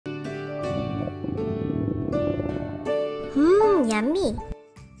Yummy.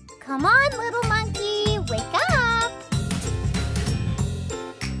 Come on, little monkey, wake up.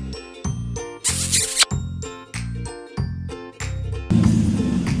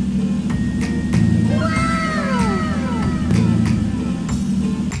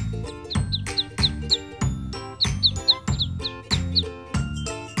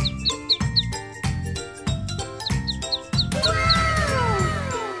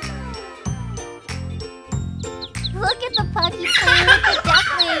 Look at the puppy playing with the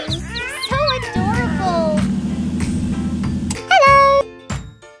duckling. So adorable. Hello.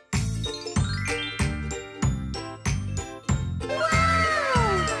 Wow.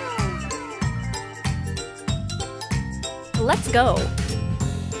 Let's go.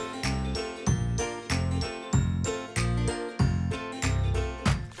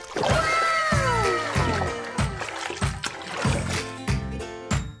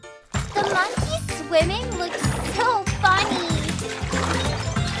 The monkey swimming looks so funny.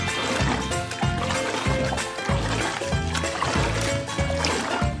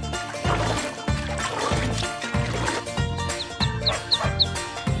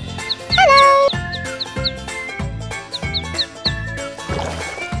 Hello.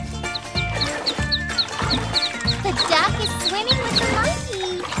 The duck is swimming with the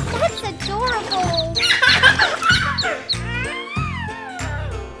monkey. That's adorable.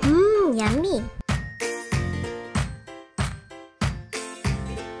 Yummy.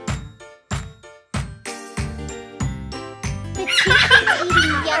 The two kids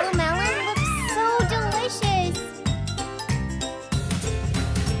eating yellow melon looks so delicious.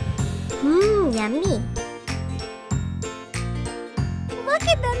 Yummy. Look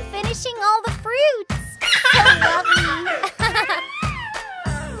at them finishing all the fruits. So lovely.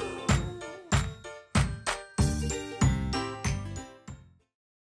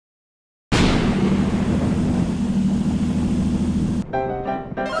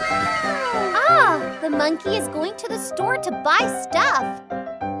 The monkey is going to the store to buy stuff.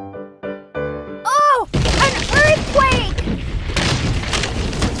 Oh, an earthquake!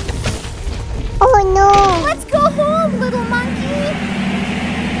 Oh no. Let's go home, little monkey.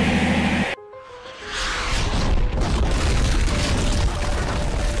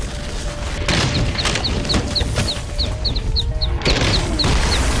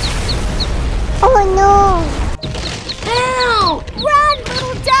 Oh no. Help! Run,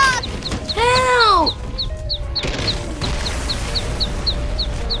 little duck! Help!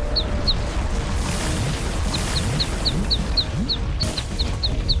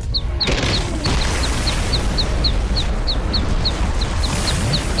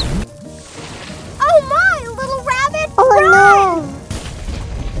 Oh my, little rabbit! Oh run! no.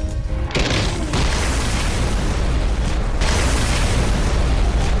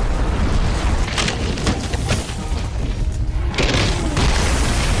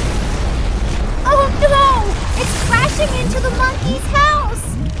 Oh no! It's crashing into the monkey's house!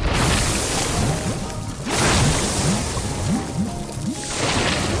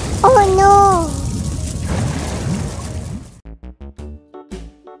 Oh no.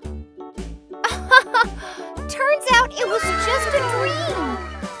 Turns out it was just a dream!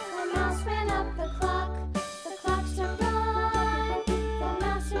 The mouse ran up the clock struck one, the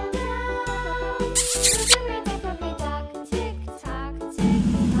mouse ran down. Hickory dock, tick tock, tick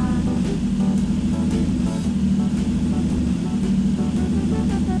tock.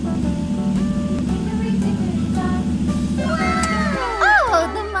 Hickory dickory dock. Oh,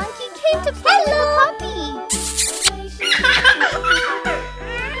 the monkey came to play with the puppy!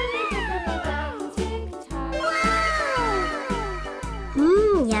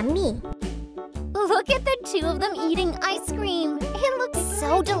 Yummy. Look at the two of them eating ice cream. It looks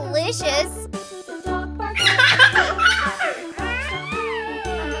so delicious.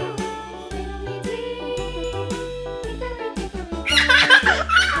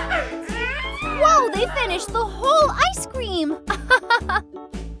 Whoa, they finished the whole ice cream.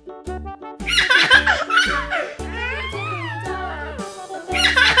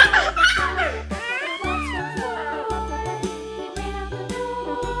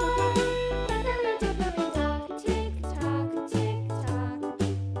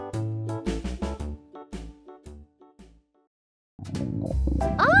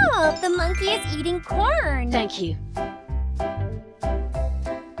 Oh, the monkey is eating corn. Thank you.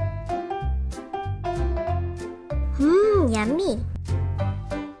 Yummy.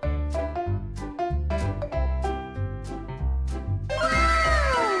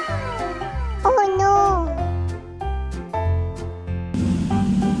 Oh no.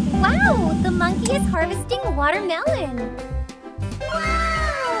 Wow, the monkey is harvesting watermelon.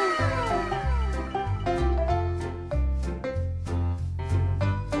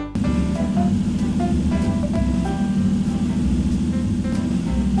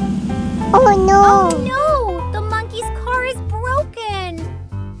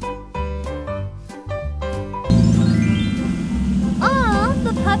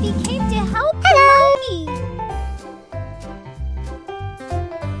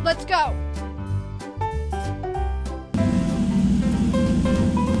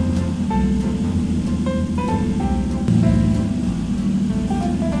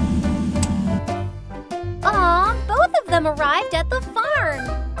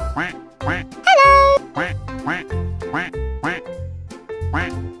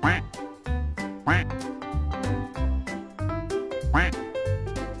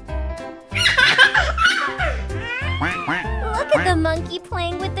 Look at the monkey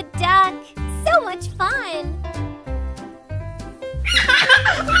playing with the duck. So much fun.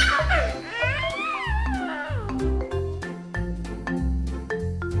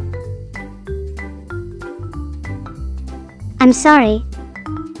 I'm sorry.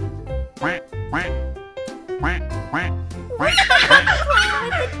 Look at the monkey playing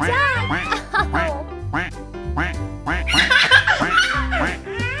with the duck.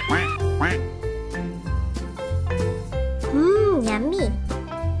 Oh. Yummy.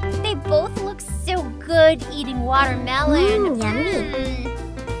 They both look so good eating watermelon. Yummy.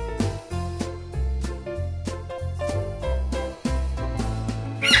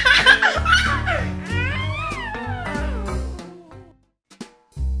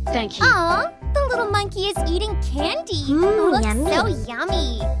 Thank you. Aw, the little monkey is eating candy. Looks yummy. so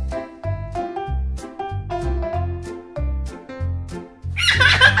yummy.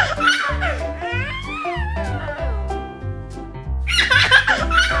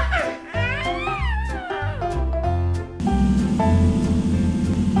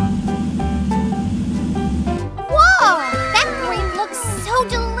 Whoa, that grape looks so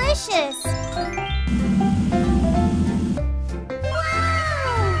delicious.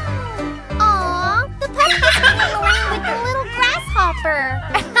 Aw, the puppy is playing around with the little grasshopper.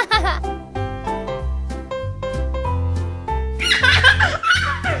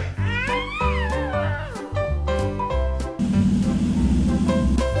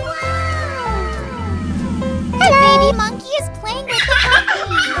 The baby monkey is playing with the puppy.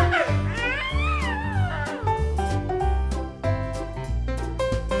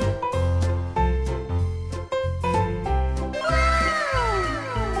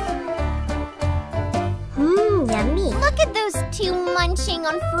 Yummy. Look at those two munching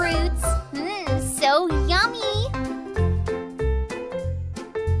on fruits. So yummy.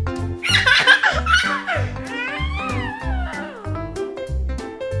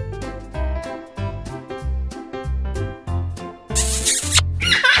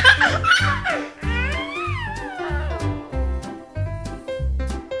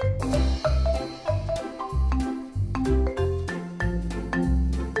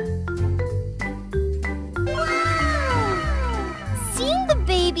 Seeing the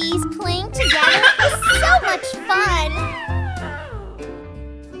babies playing together is so much fun.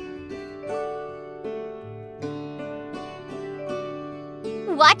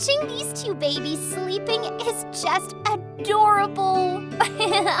 Watching these two babies sleeping is just adorable.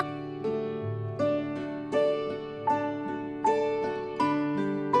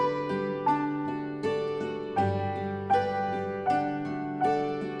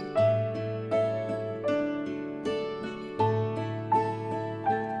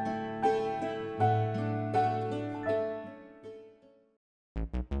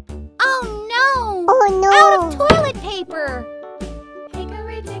 Oh no! Oh Out of no. toilet paper!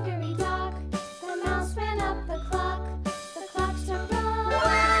 Hickory dickory dock, the mouse ran up the clock. The clock struck wrong. The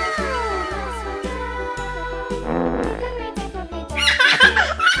mouse went down. Hickory dickory dock.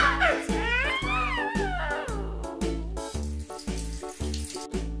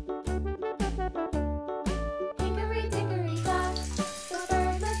 Hickory dickory dock, the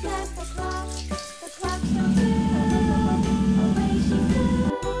bird looked at the clock. The clock struck two. Away she flew.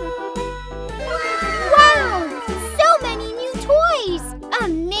 Wow! So many new toys!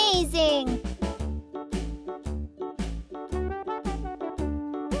 Amazing!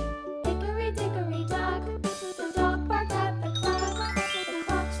 Hickory dickory dock, the dog barked at the clock. The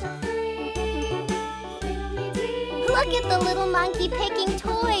clock struck three. Fiddly-dee. Look at the little monkey picking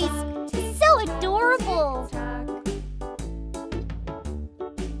toys! So adorable!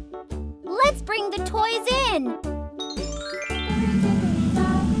 Let's bring the toys in! Hickory dickory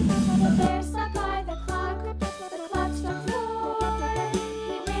dock, the bear sat by the clock. The clock struck four.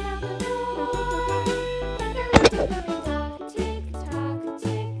 He ran out the door. Hickory dickory dock, tick tock,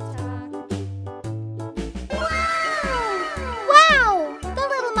 tick tock. Wow! The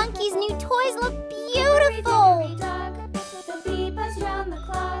little monkey's new toys look beautiful! Hickory dickory dock, the bee buzzed round the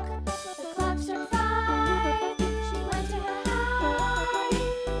clock. The clock struck five. She went to her hive.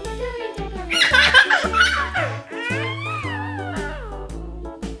 Hickory dickory dock.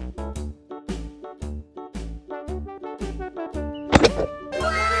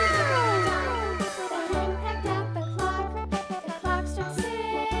 The hen pecked at the clock. The clock struck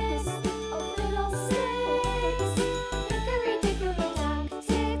six. Oh, fiddlesticks. Hickory dickory dock,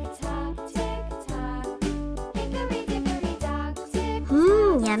 tick tock, tick tock. Hickory dickory dock, tick.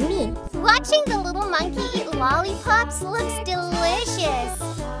 Yummy. Watching the little monkey eat lollipops looks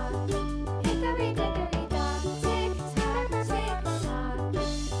delicious.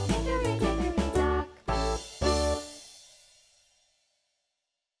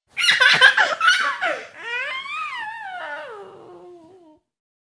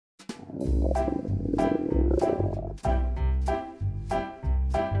 Oh,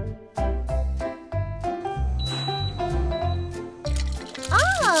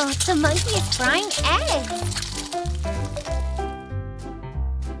 the monkey is frying eggs.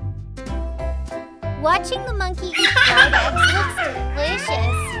 Watching the monkey eat fried eggs looks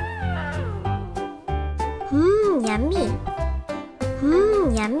delicious. Yummy.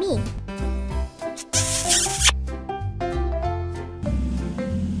 Yummy.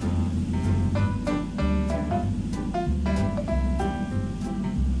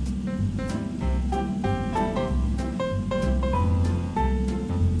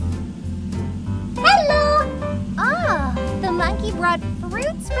 Ah, the monkey brought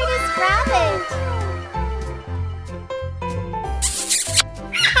fruits for this rabbit.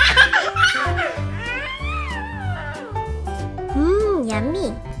 Yummy.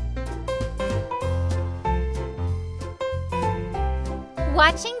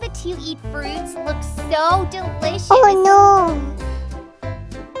 Watching the two eat fruits looks so delicious. Oh no.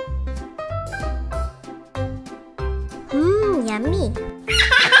 Yummy.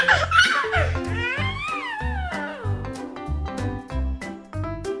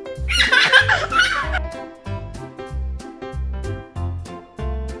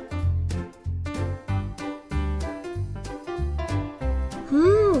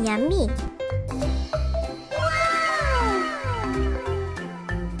 Yummy.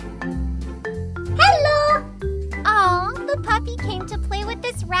 Hello. Aw, the puppy came to play with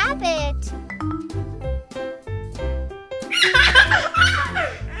this rabbit.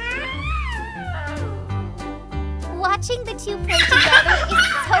 Watching the two play together is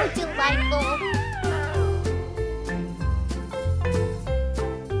so delightful.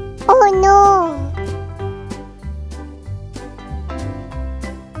 Oh no.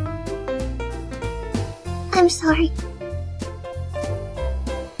 I'm sorry.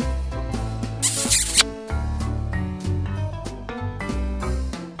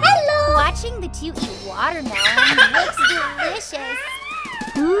 Watching the two eat watermelon looks delicious.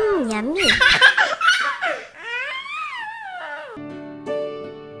 Yummy.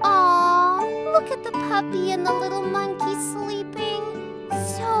 Aw, look at the puppy and the little monkey sleeping.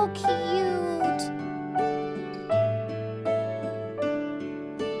 So cute.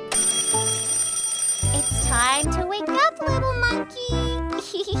 It's time to wake up, little monkey.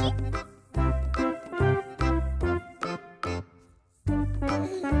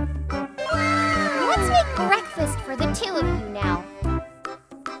 Let's make breakfast for the two of you now.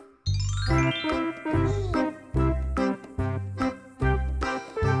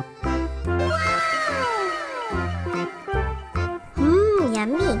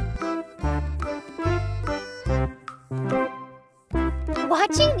 Yummy.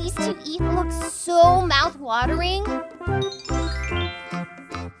 Watching these two eat looks so mouth-watering.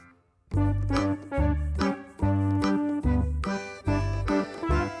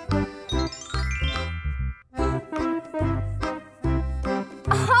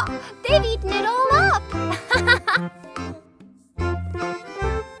 Oh, they've eaten it all up.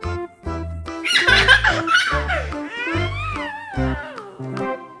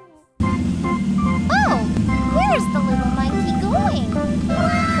 Oh, where's the little monkey going?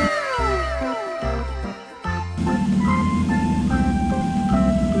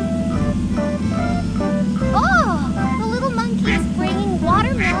 Oh, the little monkey is bringing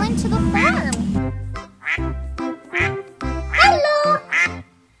watermelon to the farm. Hello!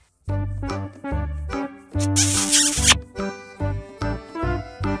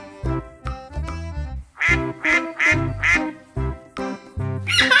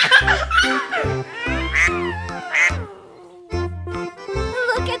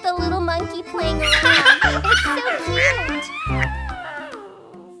 Look at the little monkey playing around. It's so cute.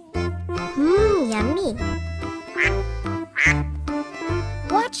 Yummy.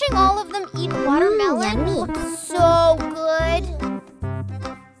 Watching all of them eat watermelon yummy. looks so good.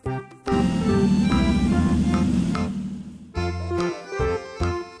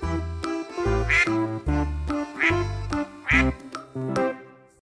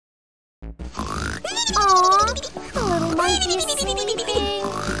 Aw, the little monkey is sleeping.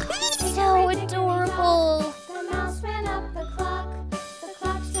 So adorable. The mouse ran up the clock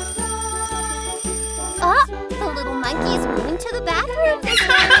struck 5. Ah, the little monkey is going to the bathroom this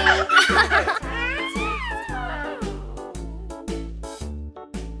morning.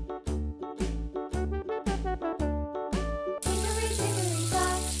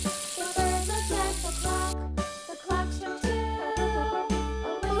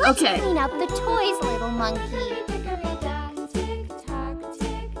 Let's Okay. clean up the toys, little monkey.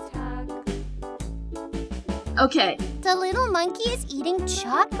 Okay. The little monkey is eating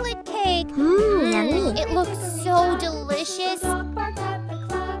chocolate cake. Yummy. It looks so delicious. Dog barked at the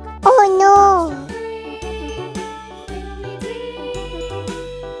clock. Oh no.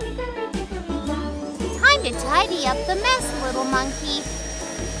 Time to tidy up the mess, little monkey.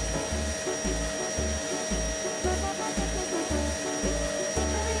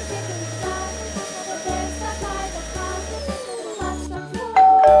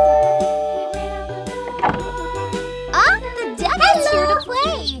 Ah, the duck is here to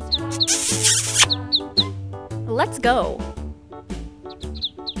play. Let's go.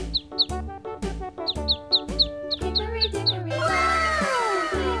 Hickory dickory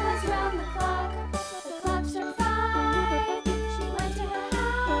dock, the bee was round the clock. The clock struck 5. She went to her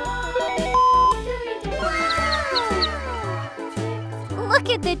house. Hickory dickory dock. Look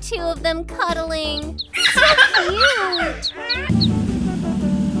at the two of them cuddling. So cute.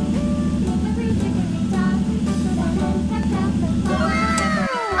 Hickory dickory dock, the hen pecked at the clock.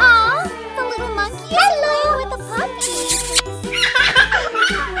 Aw, the little monkey is playing with the puppy.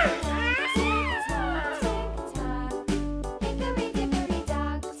 Hickory dickory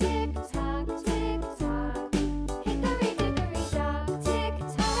dock, tick tock, tick tock. Hickory dickory dock, tick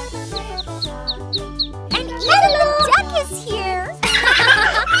tock, tick tock. And even the duck is here.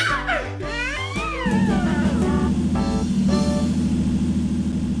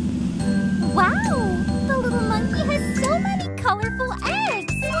 Wow, the little monkey has so many colorful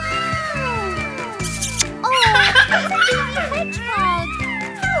eggs. Oh, it's a baby hedgehog.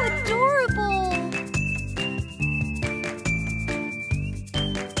 How adorable.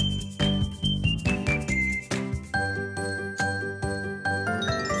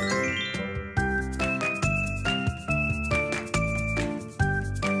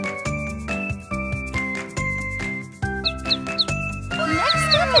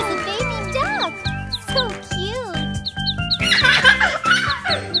 Next up is a baby duck. So cute.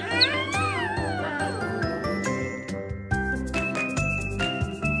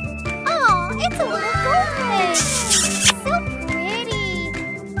 Oh, it's a little goldfish. So pretty.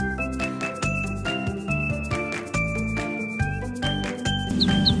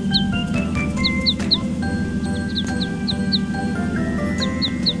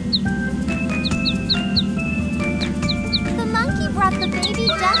 The monkey brought the baby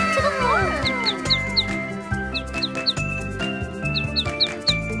duck to the farm.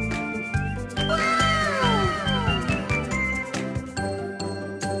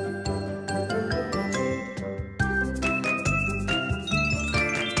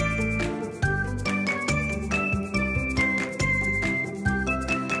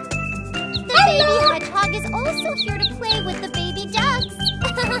 The baby hedgehog is also here to play with the baby ducks.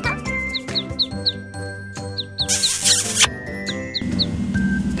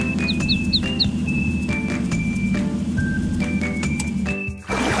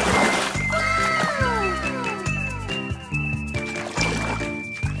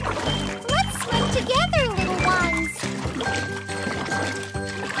 Let's swim together, little ones.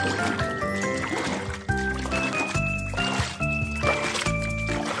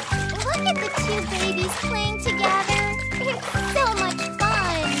 Look at the two babies playing together. It's so much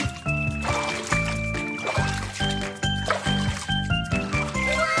fun.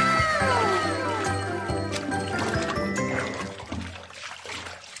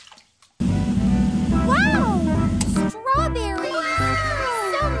 Wow! Strawberries!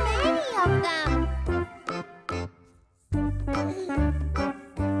 So many of them!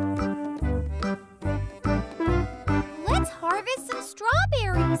 Let's harvest some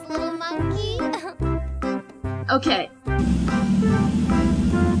strawberries, little monkey. Okay.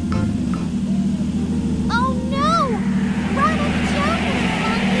 Oh no! Run and jump, little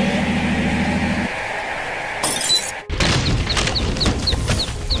monkey!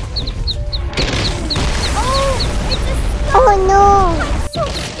 Oh, it's a skunk! Oh no. I'm so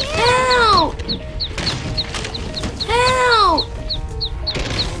scared! Help! Help!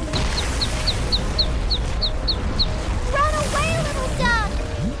 Run away, little duck!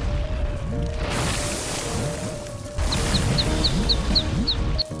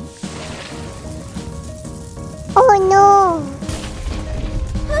 Oh no.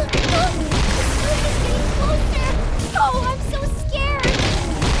 The skunk is getting closer! Oh, I'm so scared!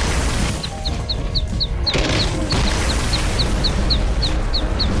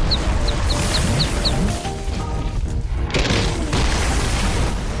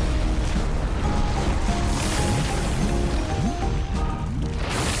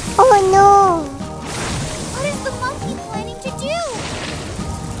 Oh no. What is the monkey planning to do?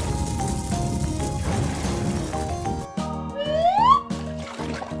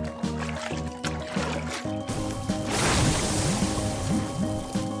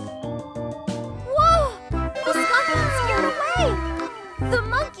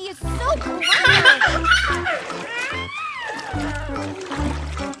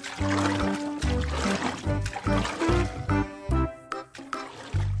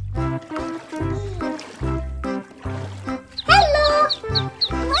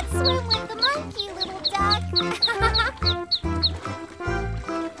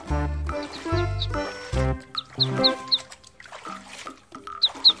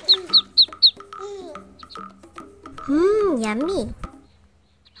 Yummy.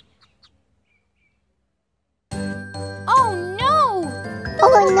 Oh no! The Oh,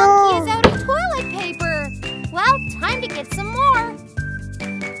 little no. monkey is out of toilet paper. Well, time to get some more.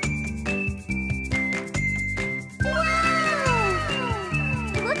 Wow!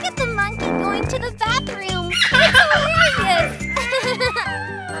 Look at the monkey going to the bathroom. It's hilarious.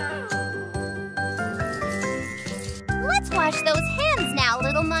 Let's wash those hands now,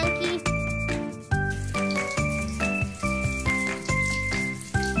 little monkey.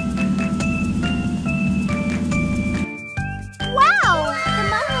 Wow! The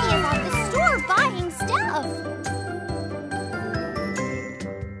monkey is at the store buying stuff.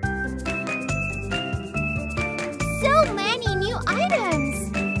 So many new items.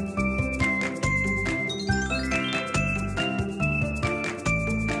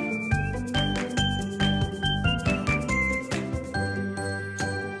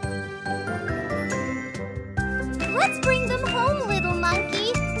 Let's bring them home, little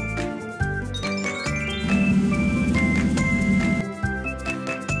monkey.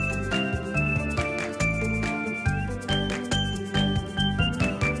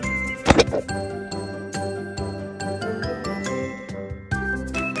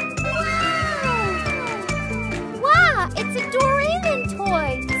 Wow, it's a Doraemon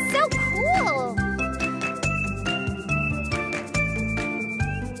toy. So cool.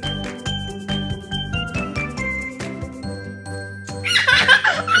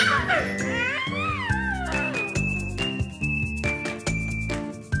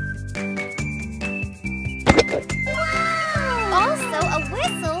 Also a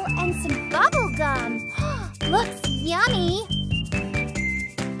whistle and some bubble gum. Looks yummy.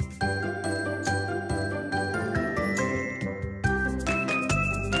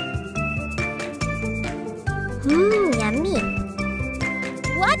 Yummy.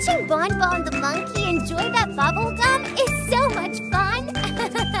 Watching Bonbon the monkey enjoy that bubble gum is so much fun.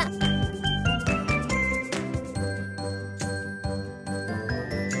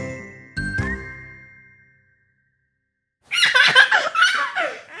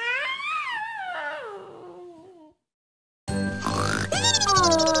 Aw, the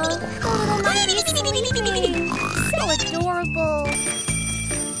little monkey's sleeping. So adorable.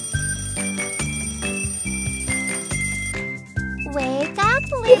 Wake up,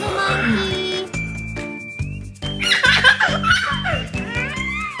 little monkey.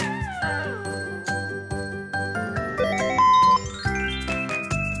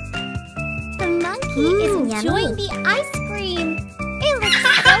 The monkey is enjoying the ice cream. It looks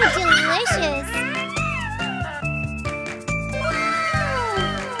so delicious.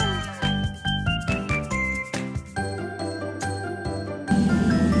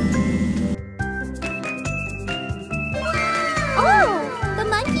 Oh, the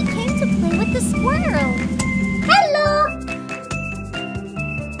monkey came to play with the squirrel. Hello!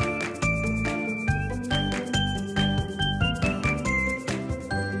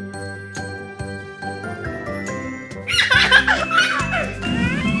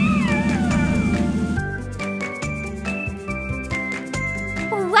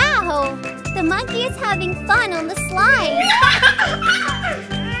 Wow! The monkey is having fun on the slide.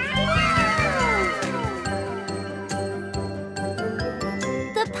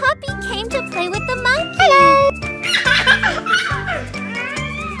 The puppy came to play with the monkey. Hello!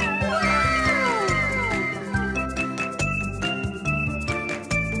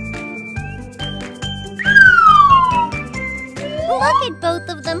 Look at both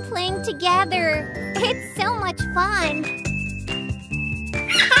of them playing together. It's so much fun.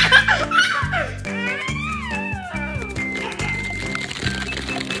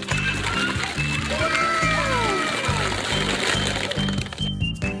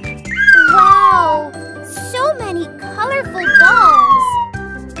 Wow! So many colorful balls!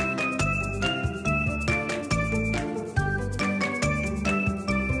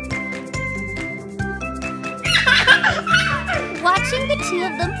 Watching the two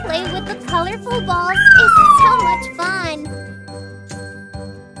of them play with the colorful balls is so much fun.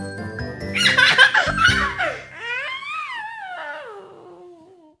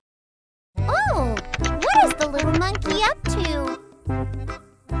 Oh, what is the little monkey up to?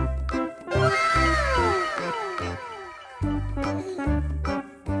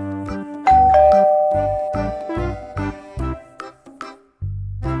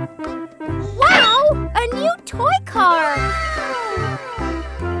 Wow! A new toy car!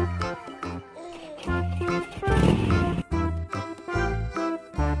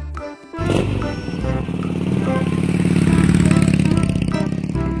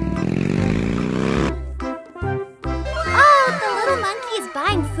 Oh, the little monkey is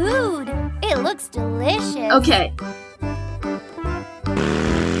buying food. It looks delicious. Okay.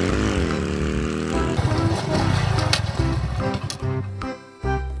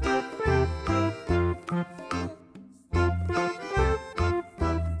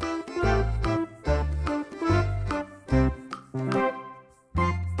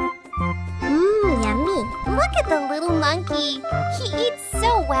 Yummy. Look at the little monkey. He eats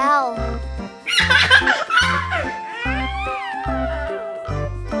so well.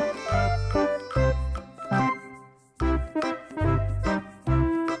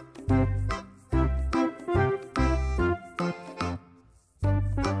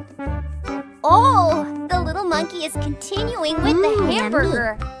 Oh, the little monkey is continuing with the yummy.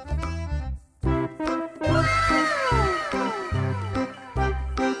 hamburger.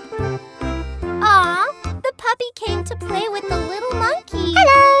 Aw, the puppy came to play with the little monkey.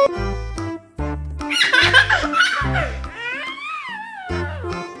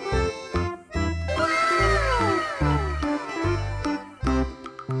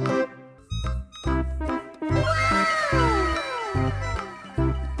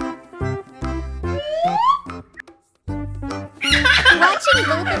 Watching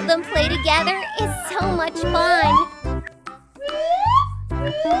both of them play together is so much fun.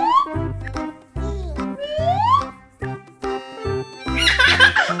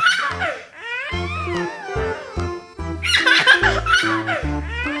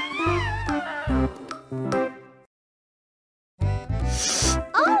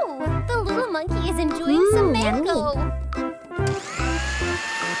 Oh, the little monkey is enjoying some yummy. mango.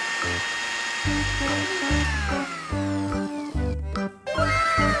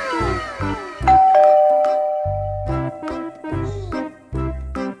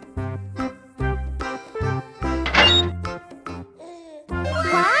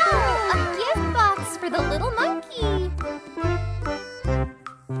 Wow, a gift box for the little monkey.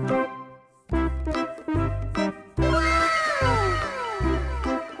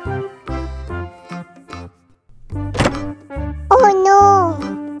 Oh no.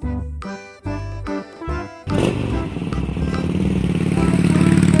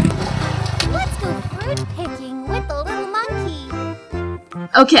 Let's go fruit picking with the little monkey.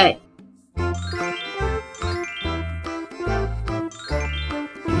 Okay.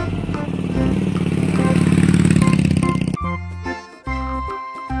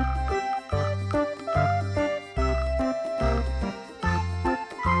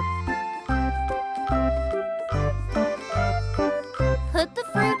 Put the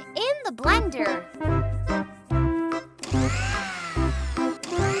fruit in the blender.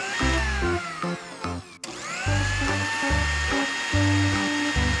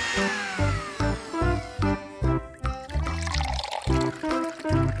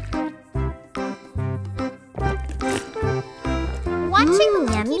 Watching the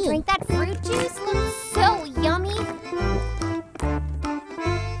monkey yummy. drink that fruit juice looks so yummy.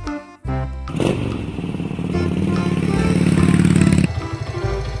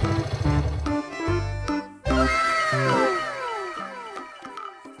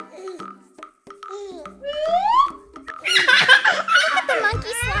 Look at the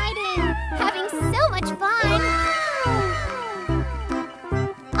monkey sliding, having so much fun.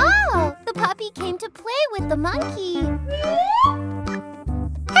 Oh, the puppy came to play with the monkey.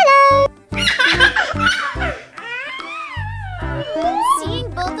 Seeing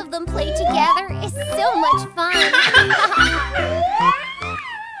both of them play together is so much fun.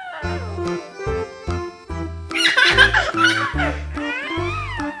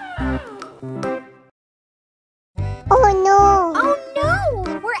 Oh no. Oh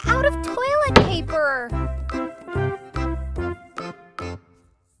no! We're out of toilet paper!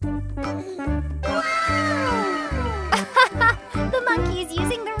 The monkey is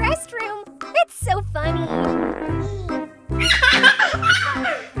using the restroom! It's so funny!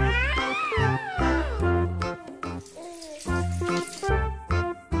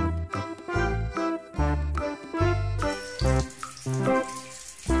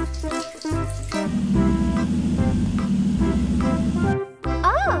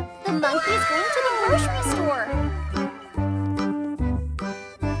 Oh, the monkey is going to the grocery store!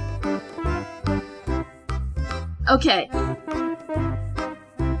 Okay.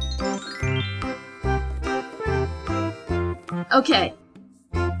 Okay.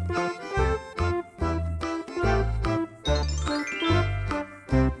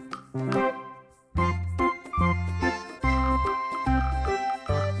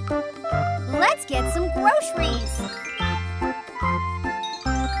 Let's get some groceries!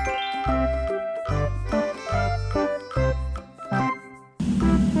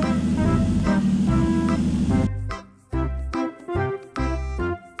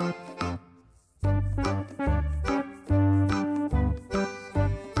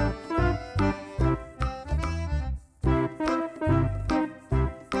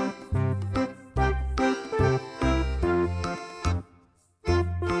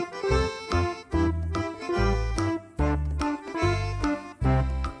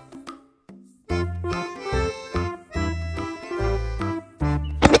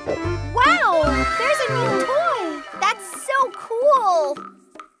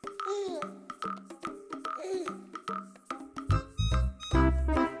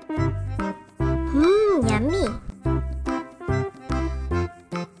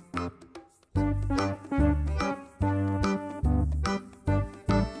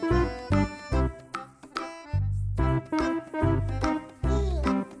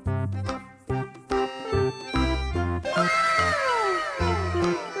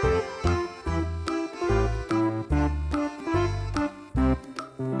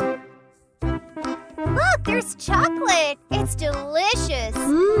 Look, there's chocolate. It's delicious.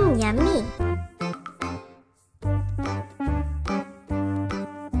 Yummy.